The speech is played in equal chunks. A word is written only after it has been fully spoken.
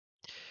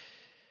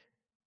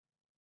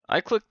I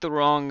clicked the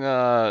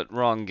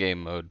wrong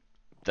game mode.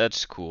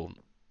 That's cool.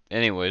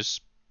 Anyways,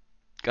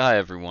 hi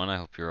everyone. I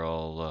hope you're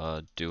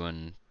all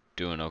doing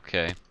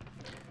okay.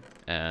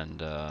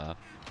 And I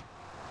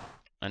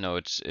know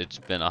it's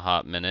been a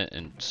hot minute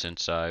and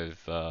since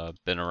I've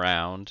been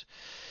around.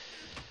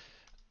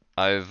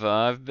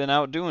 I've been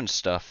out doing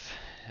stuff,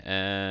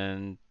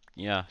 and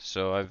yeah,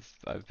 so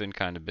I've been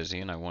kind of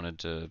busy, and I wanted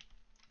to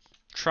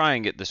try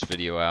and get this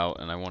video out,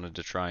 and I wanted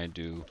to try and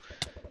do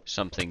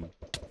something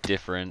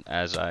different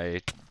as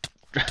I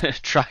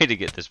try to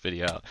get this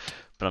video out.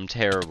 But I'm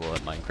terrible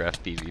at Minecraft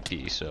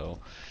PvP, so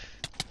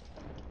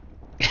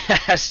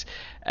as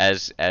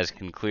as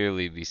can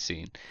clearly be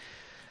seen.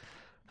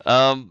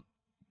 Um,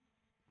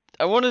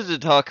 I wanted to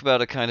talk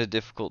about a kind of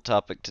difficult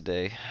topic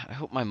today. I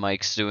hope my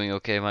mic's doing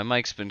okay. My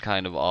mic's been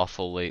kind of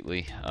awful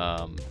lately.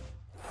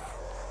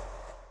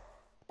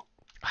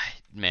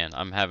 Man,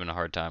 I'm having a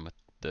hard time with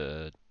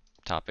the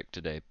topic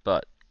today,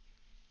 but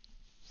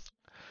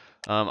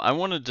I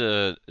wanted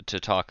to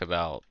talk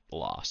about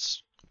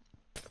loss.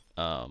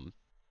 Um,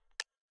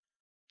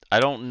 I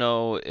don't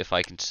know if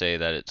I can say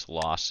that it's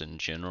loss in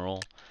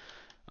general.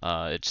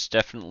 It's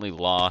definitely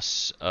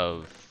loss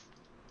of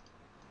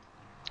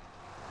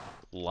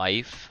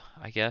life,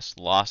 I guess,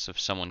 loss of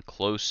someone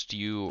close to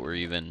you, or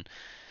even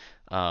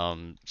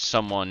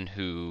someone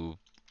who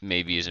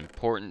maybe is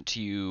important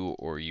to you,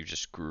 or you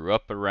just grew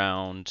up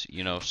around.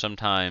 You know,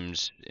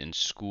 sometimes in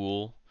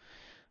school,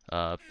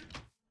 uh,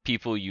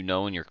 people you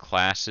know in your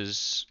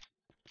classes,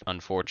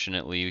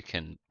 unfortunately,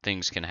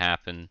 things can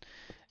happen,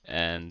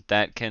 and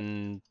that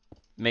can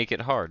make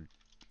it hard.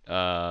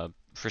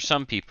 For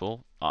some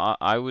people,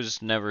 I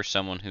was never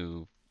someone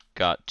who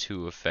got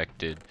too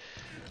affected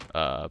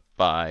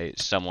by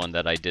someone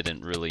that I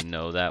didn't really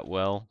know that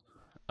well,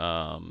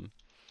 um,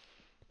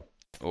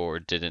 or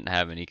didn't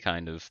have any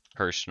kind of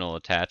personal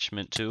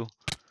attachment to.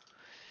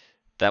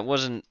 That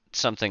wasn't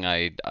something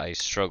I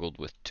struggled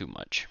with too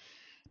much,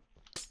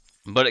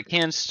 but it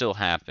can still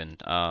happen.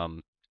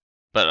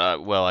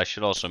 But well, I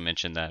should also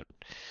mention that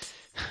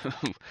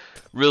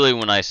really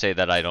when I say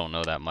that I don't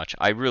know that much,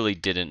 I really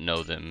didn't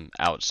know them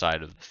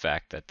outside of the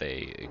fact that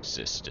they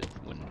existed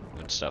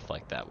when stuff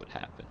like that would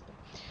happen.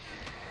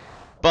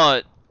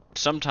 But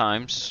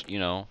sometimes, you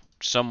know,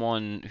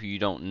 someone who you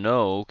don't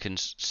know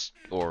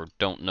or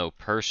don't know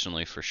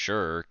personally for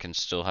sure can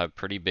still have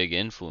pretty big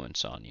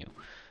influence on you.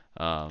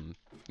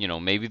 You know,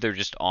 maybe they're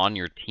just on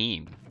your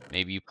team.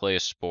 Maybe you play a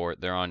sport,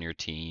 they're on your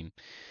team.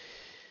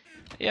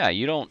 Yeah,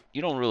 you don't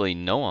really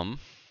know them.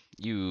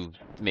 You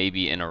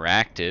maybe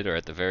interacted or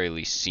at the very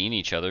least seen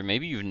each other.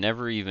 Maybe you've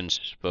never even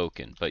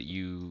spoken, but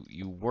you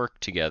work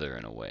together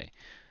in a way.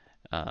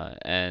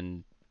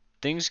 And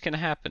things can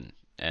happen.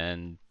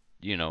 And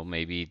you know,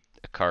 maybe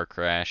a car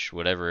crash,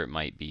 whatever it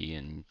might be,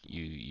 and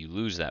you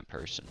lose that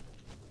person.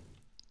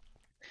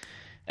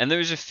 And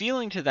there's a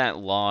feeling to that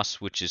loss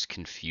which is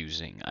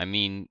confusing. I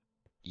mean,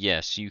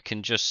 yes, you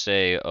can just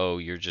say, "Oh,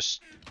 you're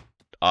just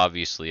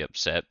obviously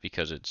upset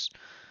because it's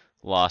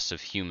loss of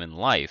human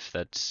life."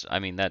 I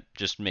mean, that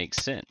just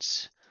makes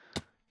sense.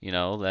 You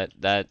know,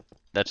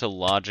 that's a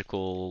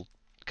logical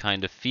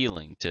kind of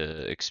feeling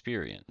to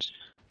experience.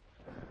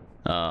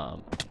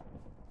 Um,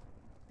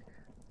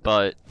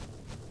 but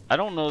I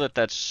don't know that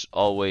that's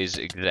always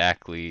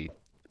exactly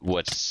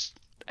what's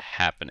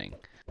happening.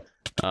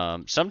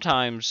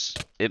 Sometimes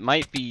it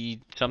might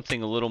be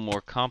something a little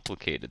more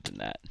complicated than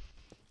that.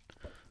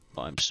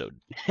 Oh, I'm so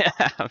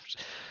I'm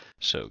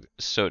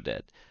so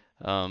dead.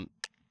 Um,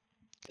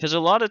 because a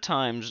lot of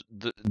times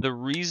the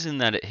reason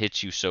that it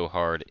hits you so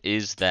hard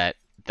is that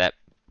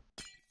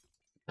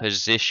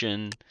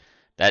position,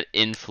 that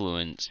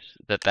influence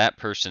that that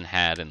person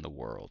had in the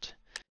world.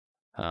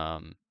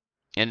 Um,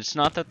 and it's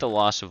not that the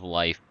loss of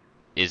life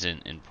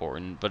isn't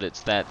important, but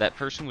it's that that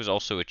person was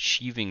also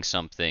achieving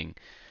something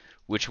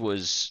which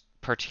was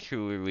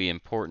particularly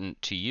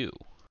important to you.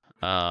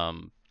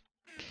 Um,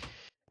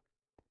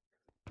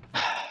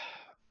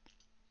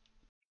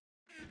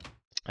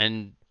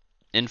 and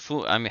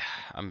I mean,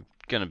 I'm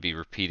gonna be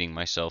repeating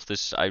myself.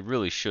 I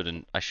really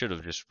shouldn't. I should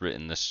have just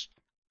written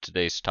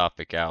today's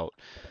topic out.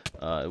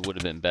 It would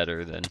have been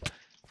better than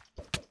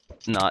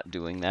not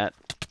doing that.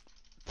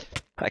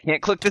 I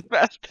can't click this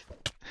fast.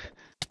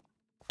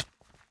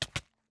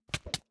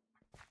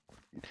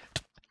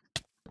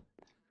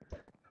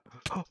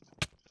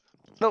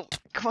 No,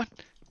 come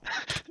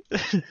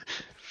on.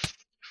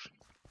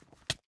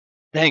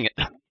 Dang it.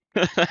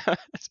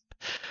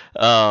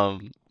 All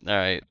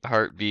right,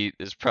 heartbeat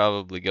is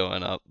probably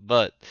going up,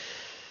 but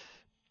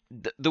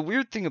the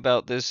weird thing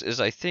about this is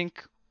I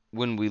think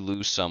when we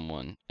lose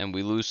someone and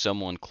we lose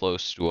someone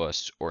close to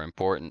us or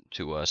important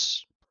to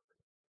us,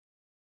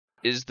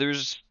 is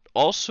there's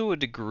also a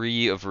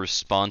degree of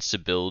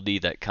responsibility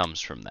that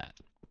comes from that.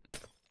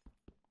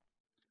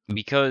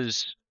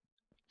 Because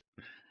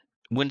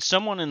when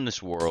someone in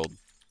this world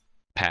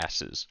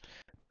passes,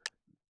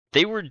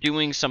 they were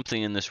doing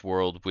something in this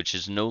world which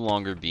is no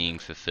longer being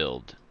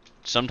fulfilled.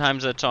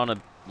 Sometimes that's on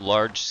a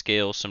large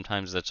scale,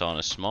 sometimes that's on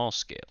a small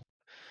scale.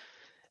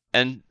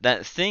 And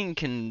that thing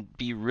can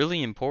be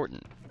really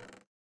important.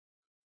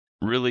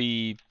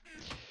 Really,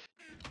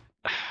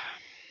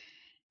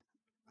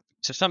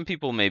 to some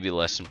people maybe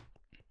less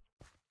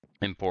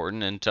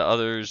important, and to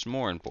others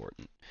more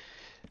important.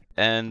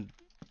 And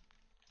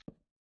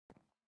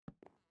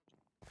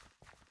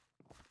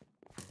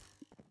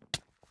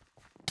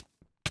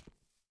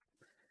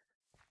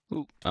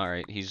ooh, all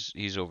right,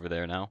 he's over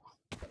there now.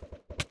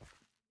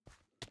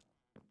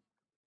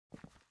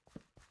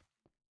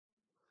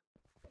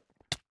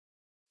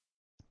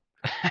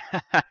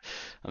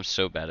 I'm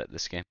so bad at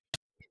this game.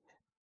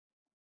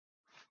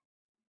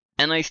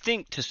 And I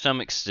think to some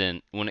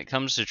extent, when it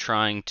comes to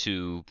trying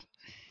to,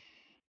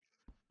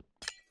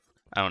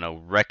 I don't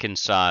know,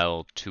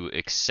 reconcile to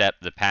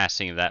accept the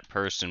passing of that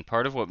person,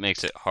 part of what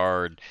makes it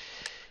hard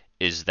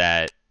is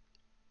that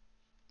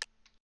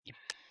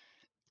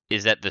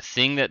the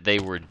thing that they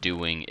were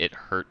doing, it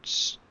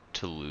hurts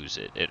to lose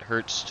it. It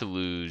hurts to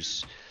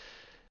lose,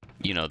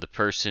 the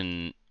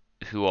person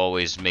who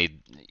always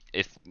made,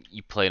 if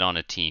you played on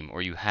a team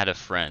or you had a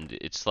friend,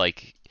 it's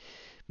like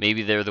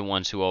maybe they're the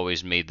ones who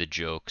always made the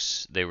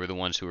jokes. They were the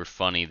ones who were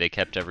funny. They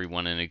kept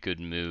everyone in a good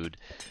mood.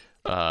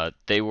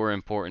 They were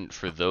important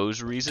for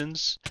those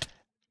reasons,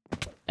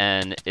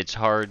 and it's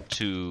hard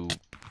to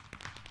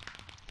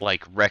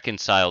like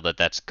reconcile that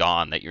that's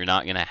gone, that you're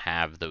not gonna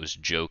have those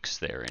jokes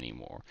there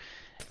anymore.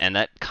 And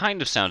that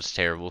kind of sounds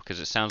terrible because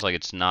it sounds like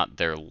it's not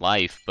their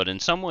life, but in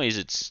some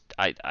ways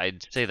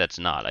I'd say that's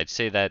not. I'd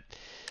say that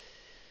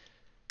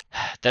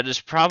that is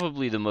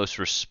probably the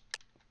most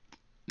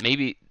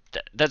maybe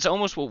that's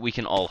almost what we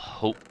can all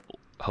hope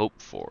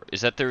for,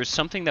 is that there is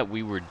something that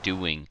we were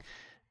doing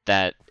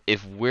that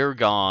if we're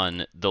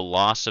gone, the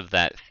loss of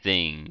that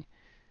thing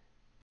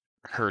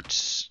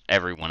hurts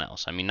everyone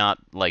else. I mean, not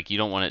like you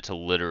don't want it to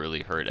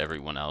literally hurt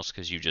everyone else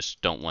because you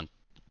just don't want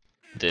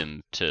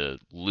them to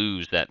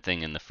lose that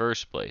thing in the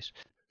first place.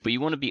 But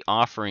you want to be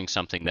offering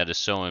something that is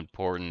so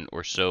important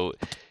or so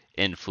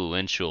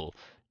influential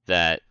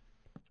that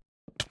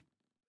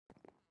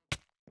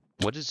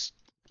what is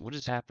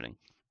happening?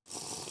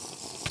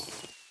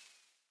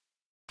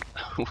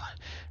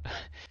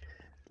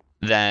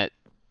 That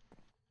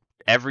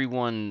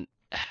everyone,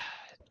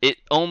 it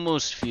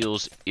almost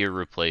feels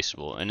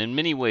irreplaceable, and in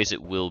many ways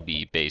it will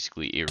be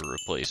basically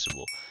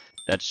irreplaceable.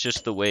 That's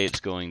just the way it's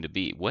going to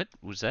be. What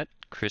was that?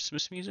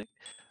 Christmas music?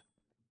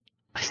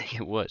 I think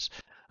it was.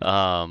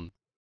 Um,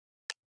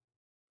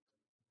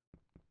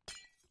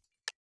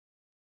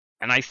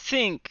 and I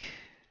think,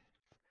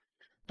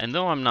 and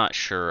though I'm not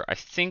sure, I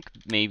think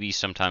maybe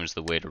sometimes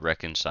the way to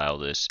reconcile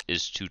this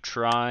is to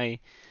try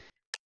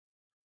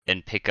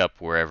and pick up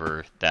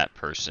wherever that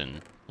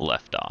person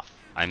left off.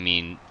 I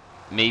mean,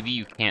 maybe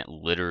you can't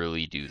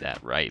literally do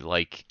that, right?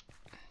 Like,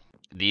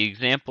 the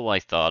example I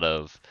thought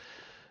of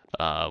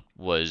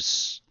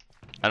was,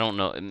 I don't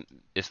know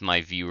if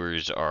my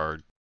viewers are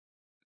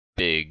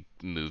big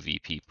movie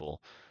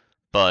people,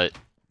 but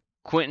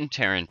Quentin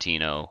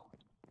Tarantino,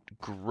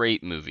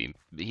 great movie.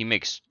 He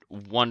makes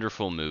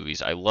wonderful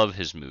movies. I love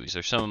his movies.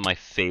 They're some of my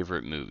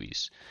favorite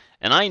movies.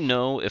 And I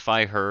know if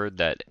I heard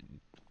that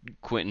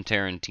Quentin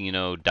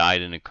Tarantino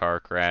died in a car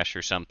crash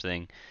or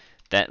something,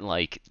 that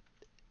like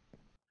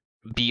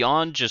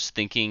beyond just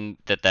thinking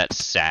that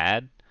that's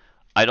sad,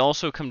 I'd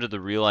also come to the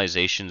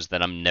realizations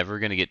that I'm never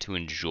going to get to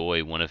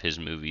enjoy one of his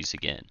movies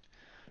again.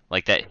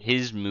 Like that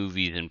his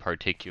movies in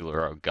particular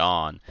are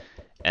gone,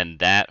 and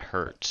that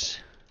hurts.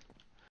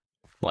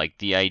 Like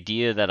the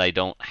idea that I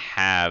don't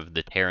have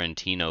the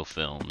Tarantino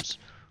films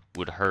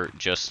would hurt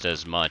just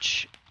as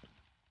much,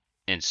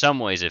 in some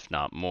ways, if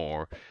not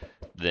more,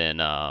 than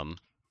what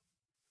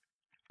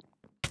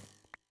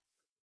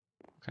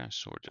kind of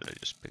sword did I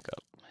just pick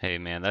up? Hey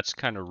man, that's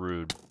kind of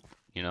rude,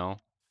 you know?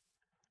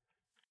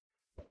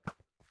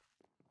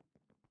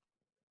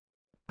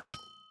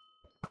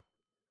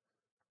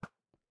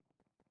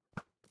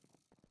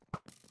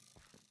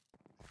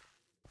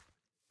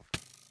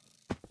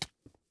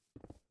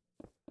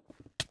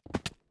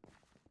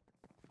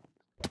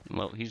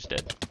 Well, he's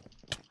dead.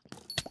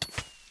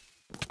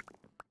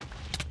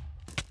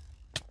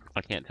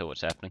 I can't tell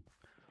what's happening.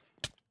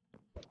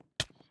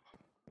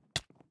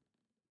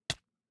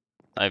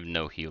 I have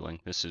no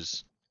healing. This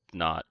is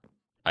not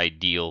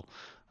ideal.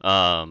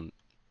 Um,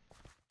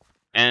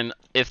 and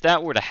if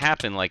that were to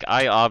happen, like,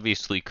 I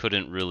obviously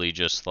couldn't really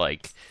just,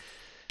 like,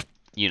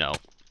 you know,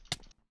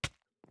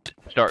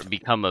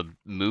 become a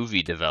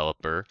movie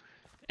developer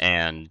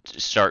and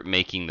start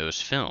making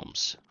those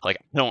films. Like,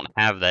 I don't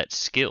have that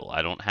skill.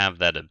 I don't have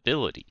that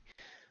ability.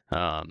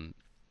 Um,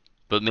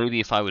 but maybe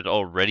if I was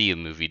already a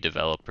movie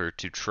developer,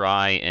 to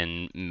try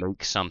and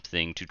make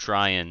something, to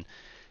try and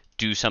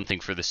do something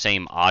for the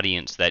same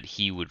audience that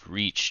he would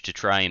reach, to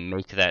try and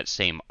make that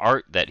same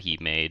art that he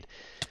made,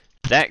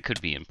 that could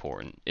be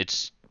important.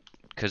 It's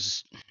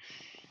because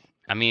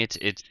I mean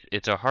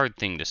it's a hard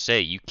thing to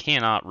say. You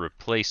cannot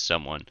replace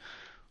someone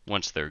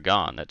once they're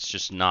gone. That's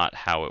just not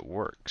how it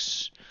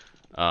works.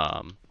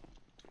 Um,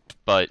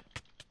 but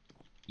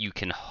you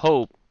can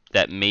hope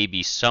that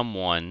maybe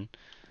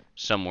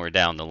somewhere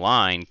down the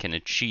line can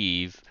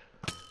achieve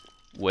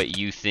what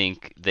you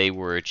think they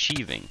were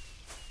achieving.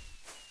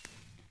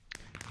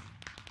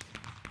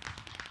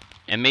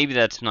 And maybe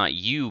that's not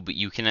you, but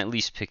you can at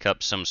least pick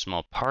up some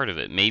small part of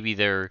it. Maybe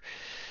they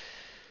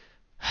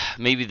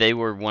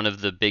were one of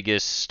the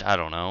biggest, I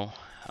don't know.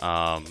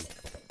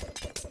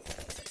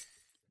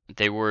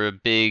 They were a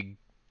big,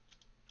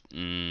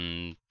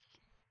 I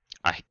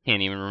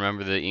can't even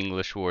remember the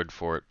English word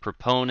for it,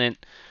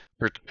 proponent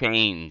for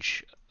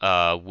change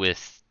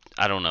with,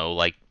 I don't know,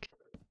 like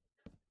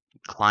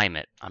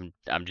climate. I'm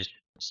just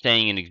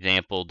saying an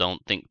example.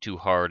 Don't think too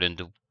hard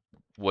into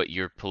what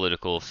your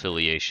political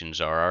affiliations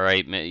are. All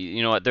right,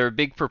 you know what? They're a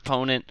big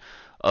proponent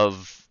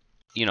of,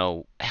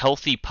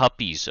 healthy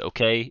puppies.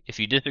 Okay, if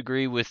you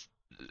disagree with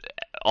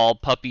all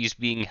puppies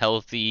being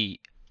healthy,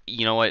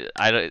 you know what?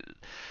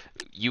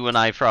 You and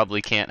I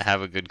probably can't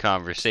have a good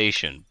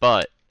conversation.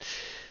 But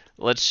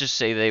let's just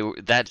say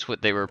that's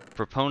what they were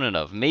proponent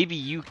of. Maybe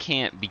you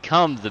can't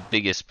become the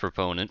biggest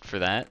proponent for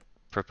that.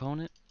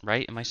 Proponent,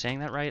 right? Am I saying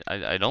that right?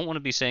 I don't want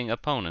to be saying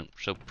opponent,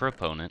 so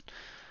proponent.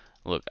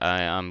 Look,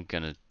 I'm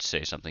gonna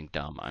say something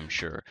dumb, I'm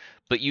sure.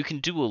 But you can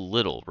do a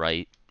little,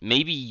 right?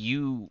 Maybe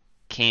you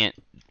can't,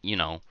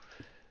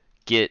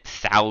 get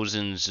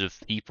thousands of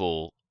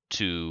people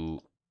to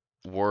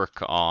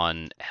work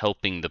on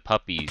helping the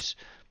puppies,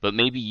 but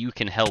maybe you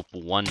can help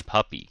one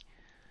puppy.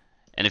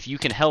 And if you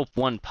can help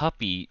one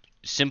puppy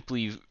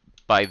simply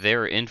by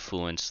their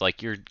influence,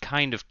 like you're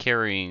kind of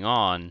carrying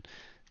on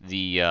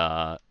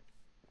the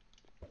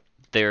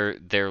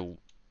their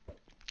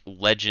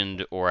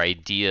legend or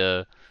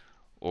idea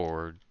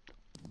or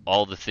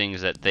all the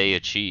things that they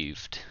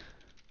achieved.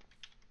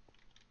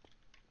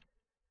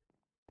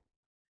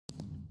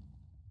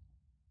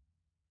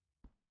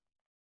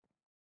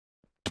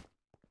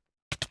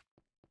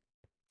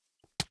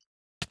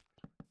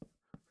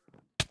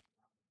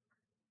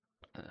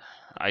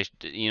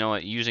 You know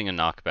what? Using a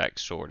knockback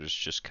sword is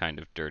just kind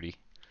of dirty.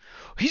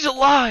 He's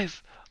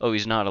alive! Oh,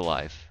 he's not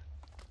alive.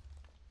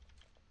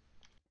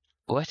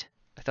 What?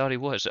 I thought he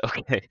was.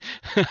 Okay.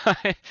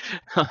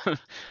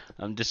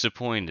 I'm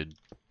disappointed,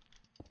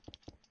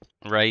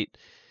 right?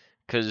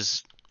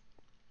 Because,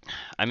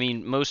 I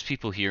mean, most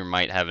people here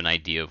might have an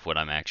idea of what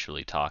I'm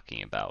actually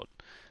talking about.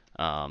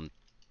 Um,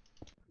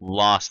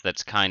 Loss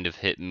that's kind of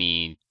hit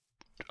me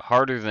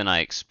harder than I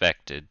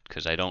expected,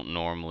 because I don't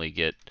normally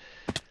get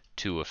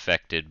too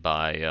affected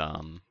by,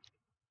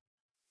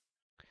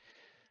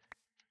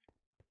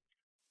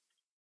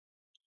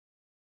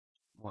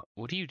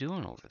 what are you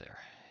doing over there?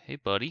 Hey,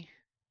 buddy.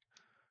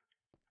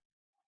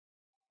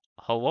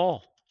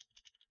 Hello.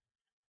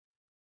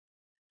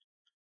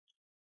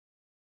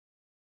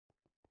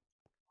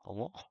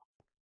 Hello.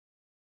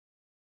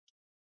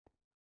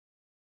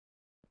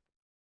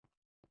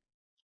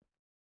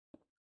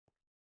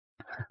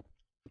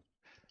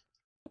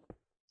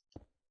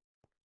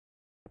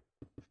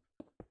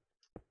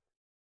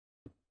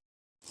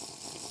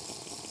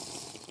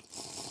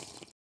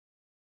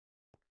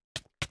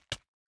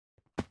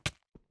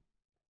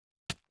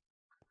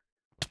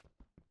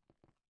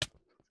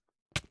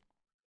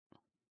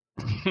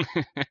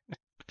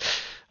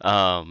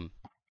 um,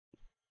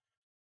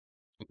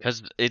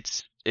 because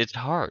it's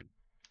hard.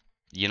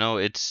 You know,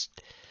 it's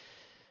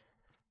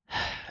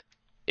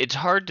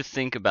hard to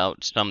think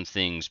about some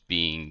things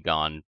being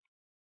gone,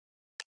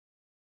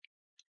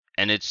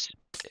 and it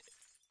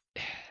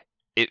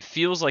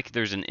feels like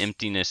there's an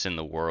emptiness in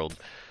the world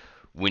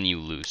when you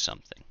lose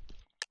something.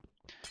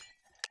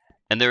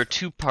 And there are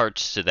two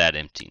parts to that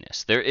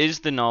emptiness. There is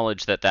the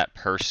knowledge that that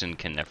person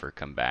can never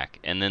come back,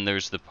 and then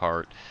there's the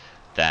part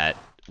that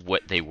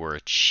what they were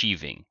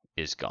achieving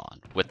is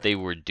gone, what they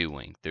were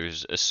doing.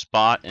 There's a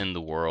spot in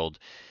the world,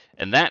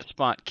 and that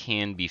spot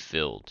can be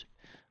filled.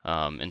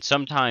 And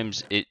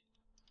sometimes it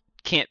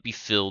can't be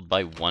filled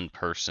by one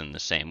person the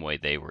same way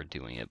they were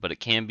doing it, but it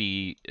can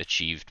be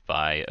achieved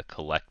by a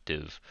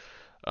collective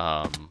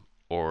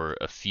or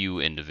a few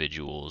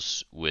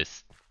individuals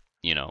with,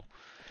 you know,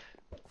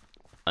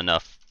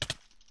 enough.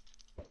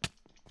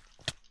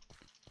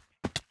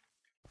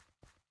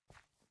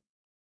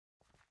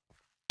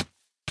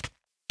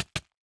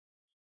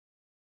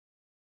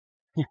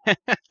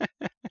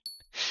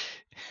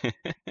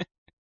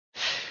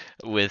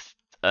 With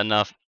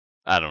enough,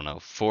 I don't know,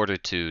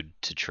 fortitude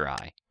to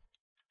try.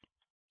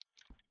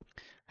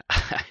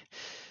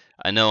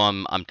 I know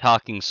I'm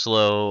talking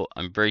slow.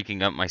 I'm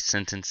breaking up my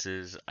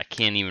sentences. I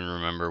can't even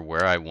remember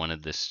where I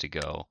wanted this to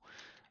go.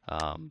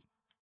 Um,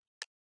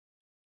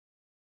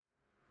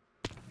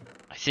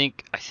 I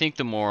think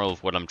the moral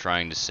of what I'm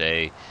trying to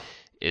say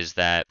is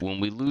that when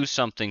we lose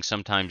something,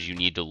 sometimes you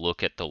need to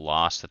look at the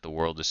loss that the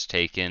world has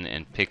taken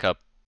and pick up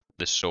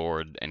the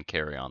sword and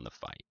carry on the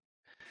fight.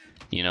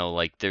 You know,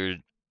 like there's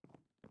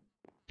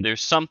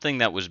something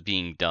that was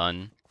being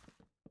done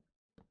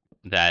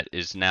that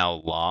is now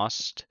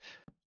lost,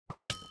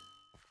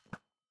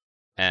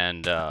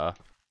 and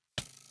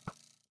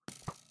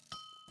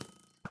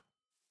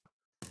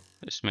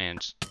this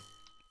man's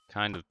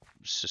kind of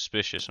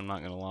suspicious, I'm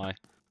not gonna lie.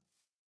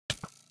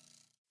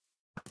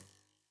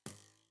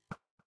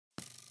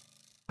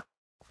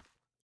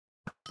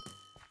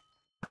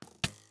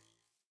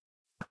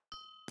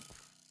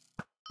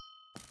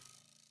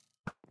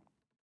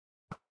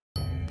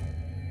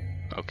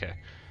 Okay.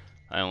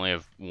 I only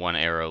have one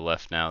arrow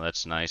left now.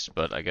 That's nice,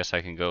 but I guess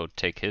I can go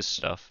take his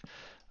stuff.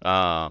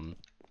 Um,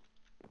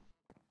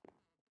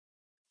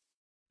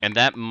 and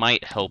that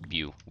might help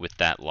you with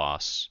that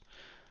loss.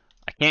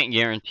 I can't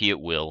guarantee it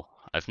will.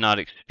 I've not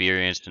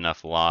experienced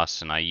enough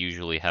loss, and I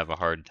usually have a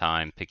hard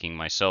time picking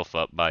myself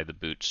up by the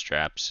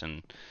bootstraps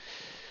and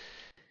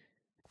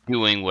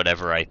doing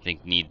whatever I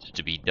think needs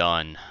to be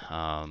done.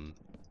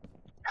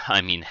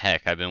 I mean,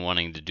 heck, I've been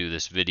wanting to do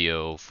this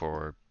video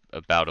for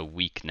about a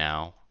week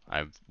now.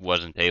 I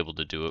wasn't able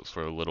to do it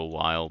for a little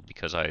while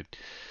because I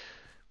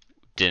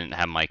didn't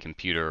have my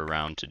computer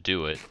around to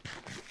do it,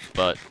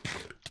 but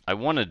I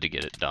wanted to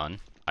get it done.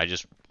 I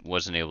just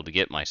wasn't able to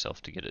get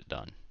myself to get it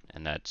done,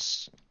 and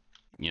that's,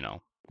 you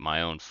know,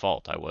 my own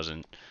fault. I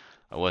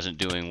wasn't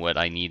doing what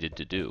I needed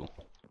to do.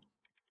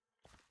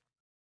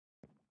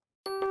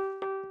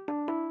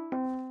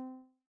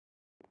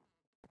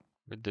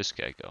 Where'd this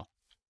guy go?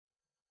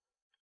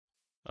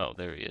 Oh,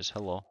 there he is.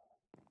 Hello.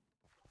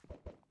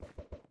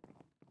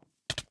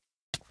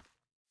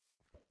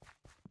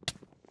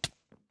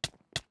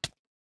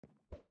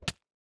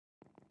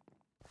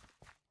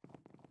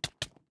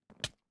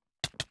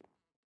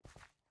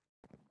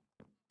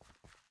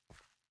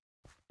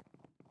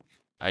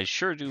 I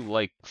sure do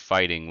like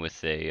fighting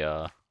with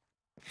a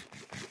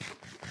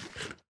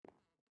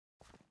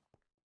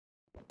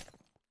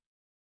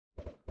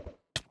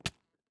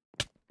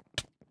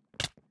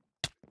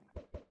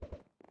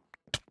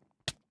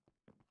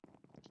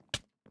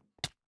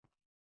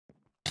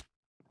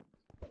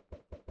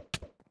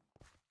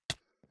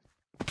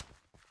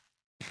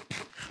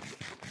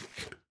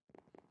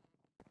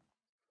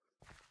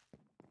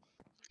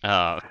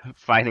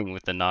fighting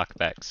with the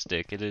knockback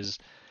stick. It is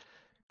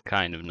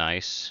kind of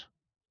nice.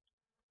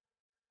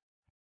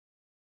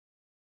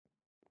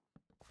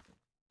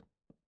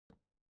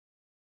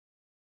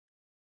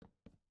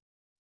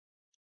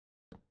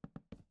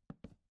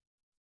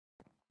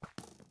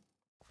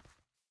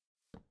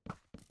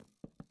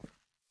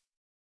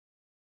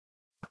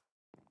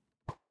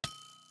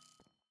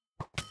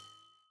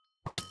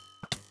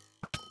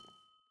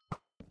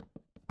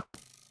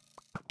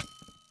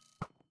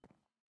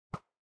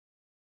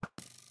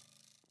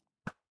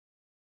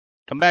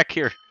 Come back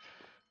here.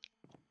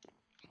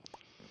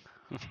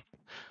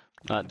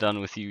 Not done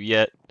with you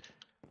yet.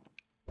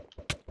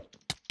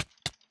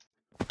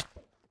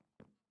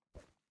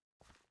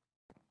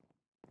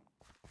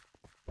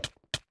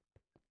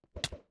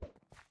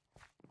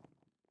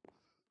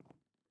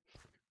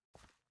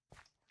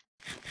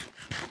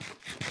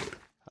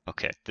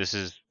 Okay, this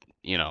is,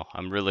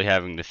 I'm really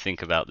having to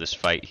think about this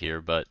fight here,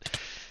 but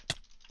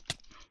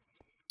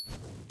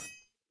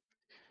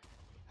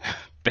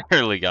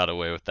barely got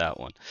away with that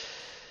one.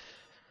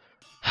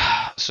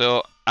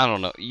 So, I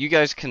don't know. You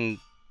guys can,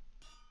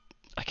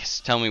 I guess,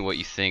 tell me what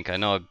you think. I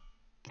know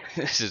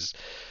this is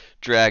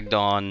dragged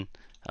on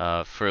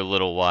for a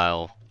little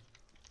while.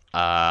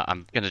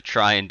 I'm gonna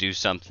try and do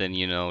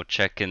something,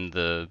 check in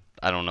the,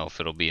 I don't know if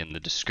it'll be in the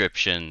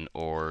description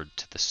or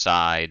to the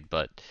side,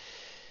 but,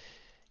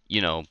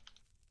 you know,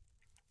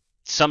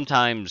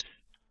 sometimes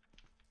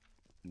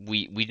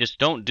we just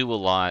don't do a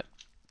lot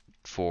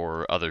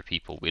for other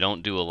people. We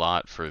don't do a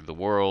lot for the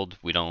world.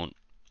 We don't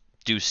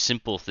do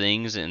simple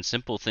things, and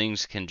simple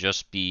things can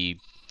just be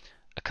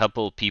a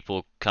couple of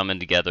people coming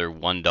together,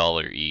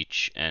 $1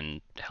 each,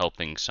 and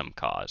helping some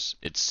cause.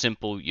 It's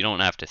simple. You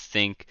don't have to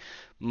think.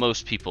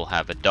 Most people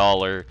have a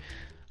dollar.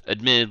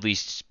 Admittedly,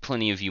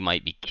 plenty of you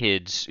might be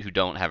kids who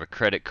don't have a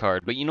credit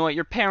card, but you know what?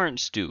 Your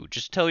parents do.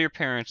 Just tell your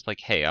parents,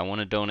 like, hey, I want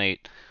to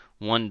donate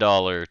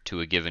 $1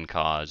 to a given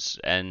cause,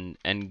 and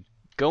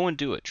go and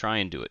do it. Try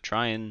and do it.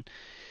 Try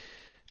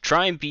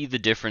and be the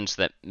difference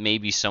that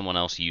maybe someone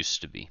else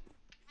used to be,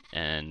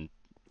 and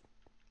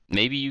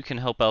maybe you can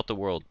help out the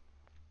world.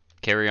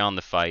 Carry on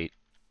the fight,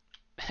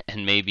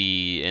 and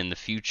maybe in the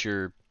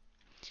future,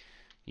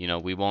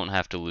 we won't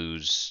have to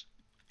lose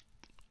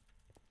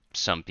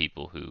some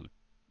people who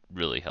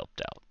really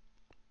helped out.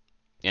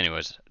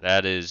 Anyways,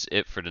 that is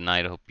it for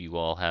tonight. I hope you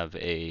all have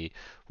a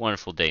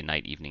wonderful day,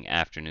 night, evening,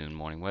 afternoon,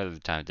 morning, whatever the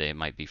time of day it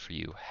might be for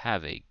you.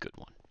 Have a good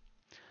one.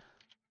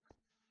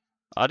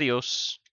 Adios.